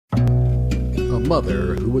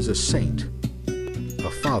mother who was a saint,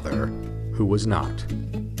 a father who was not,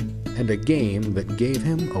 and a game that gave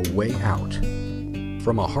him a way out.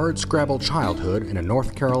 From a hardscrabble childhood in a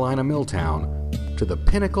North Carolina mill town to the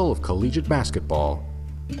pinnacle of collegiate basketball,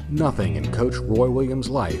 nothing in Coach Roy Williams'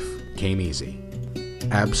 life came easy.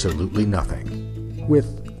 Absolutely nothing.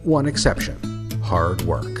 With one exception: hard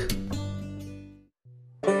work.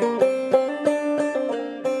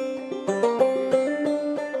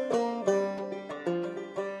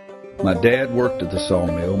 My dad worked at the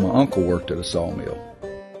sawmill. My uncle worked at a sawmill.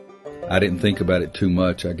 I didn't think about it too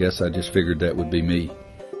much. I guess I just figured that would be me.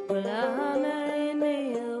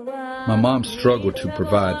 My mom struggled to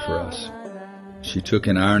provide for us. She took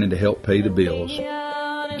in ironing to help pay the bills.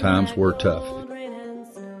 Times were tough.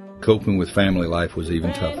 Coping with family life was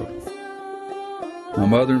even tougher. My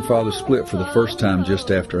mother and father split for the first time just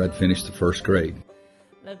after I'd finished the first grade.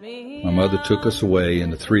 My mother took us away,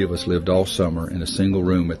 and the three of us lived all summer in a single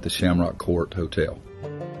room at the Shamrock Court Hotel.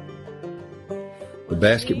 The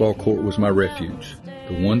basketball court was my refuge,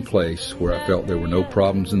 the one place where I felt there were no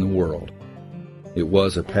problems in the world. It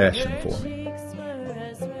was a passion for me.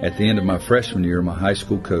 At the end of my freshman year, my high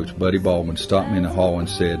school coach, Buddy Baldwin, stopped me in the hall and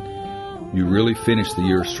said, "You really finished the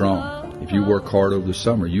year strong. If you work hard over the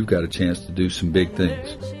summer, you've got a chance to do some big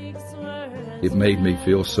things." It made me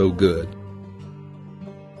feel so good.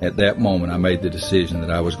 At that moment, I made the decision that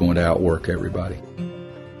I was going to outwork everybody.